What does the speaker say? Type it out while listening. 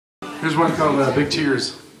Here's one called Big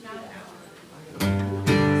Tears.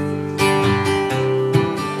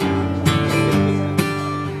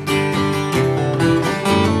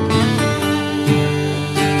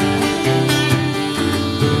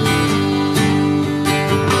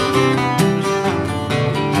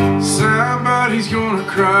 Somebody's gonna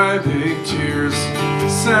cry big tears.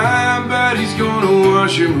 Somebody's gonna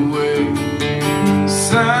wash them away.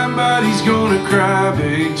 Somebody's gonna cry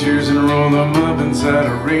big tears and roll them up inside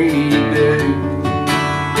a rainy day.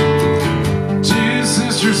 Two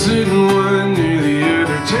sisters sitting one near the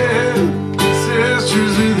other, two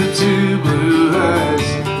sisters with the two blue eyes.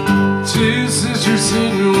 Two sisters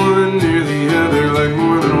sitting one near the other, like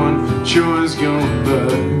more than one choice going by.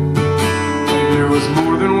 There was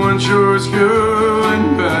more than one choice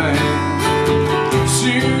going by.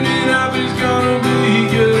 Soon enough there's gonna be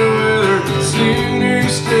good weather. Sooner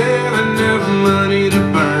still enough money to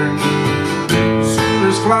burn.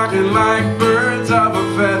 Sooners flocking like birds off a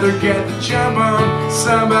feather, get to jump on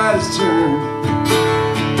somebody's turn.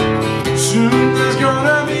 Soon there's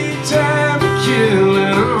gonna be time to kill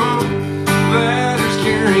and oh, letters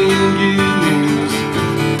carrying good news.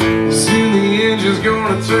 Soon the engine's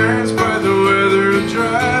gonna turn, spite the weather, to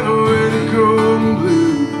drive away the cold and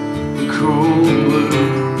blue, the cold and blue.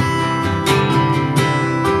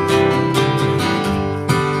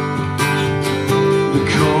 The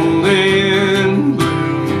cold and blue.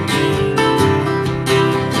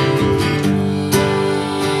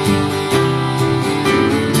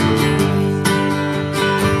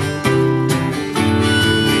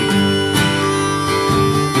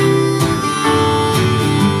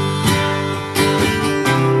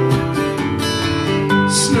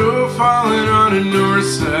 Snow falling on a north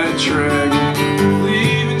side track,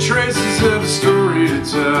 leaving traces of a story to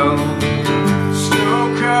tell.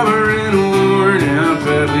 Snow covering a worn out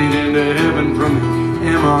path leading to heaven from the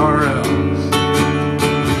MRL.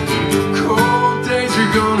 Cold days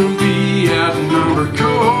are gonna be outnumbered,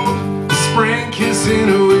 cold spring kissing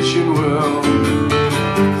a wishing well.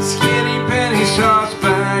 Skinny pennies tossed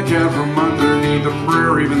back out from underneath the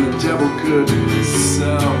prayer even the devil could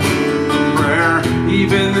sell.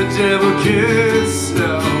 Even the devil could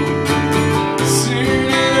sell. Soon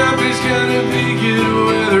enough there's gonna be good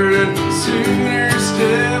weather, and sooner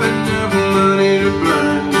still enough money to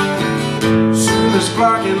burn. Soon there's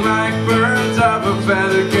flocking like birds off a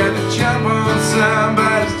feather, get to jump on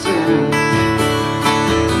somebody's turn.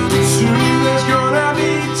 Soon there's gonna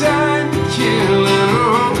be time to kill and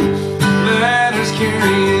oh, letters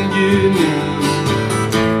carrying good news.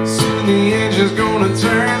 Soon the engine's gonna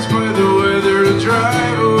turn, spite the weather, to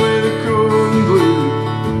drive away the cold and blue.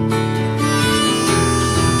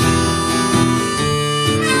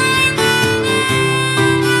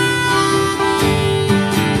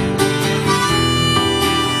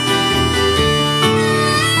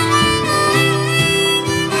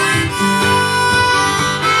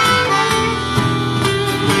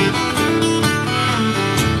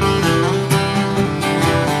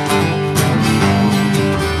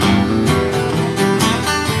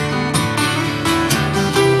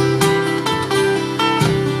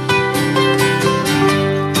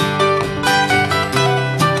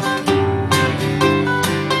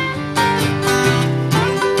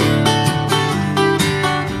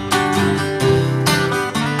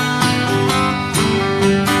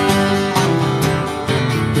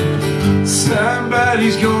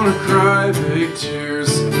 Somebody's gonna cry big tears.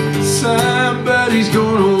 Somebody's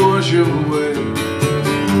gonna wash them away.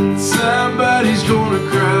 Somebody's gonna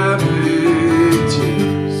cry big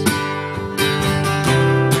tears.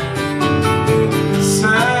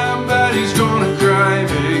 Somebody's gonna cry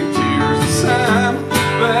big tears.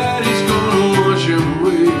 Somebody's gonna wash them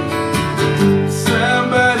away.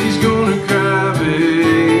 Somebody's gonna cry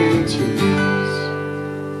big tears.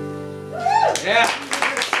 Yeah.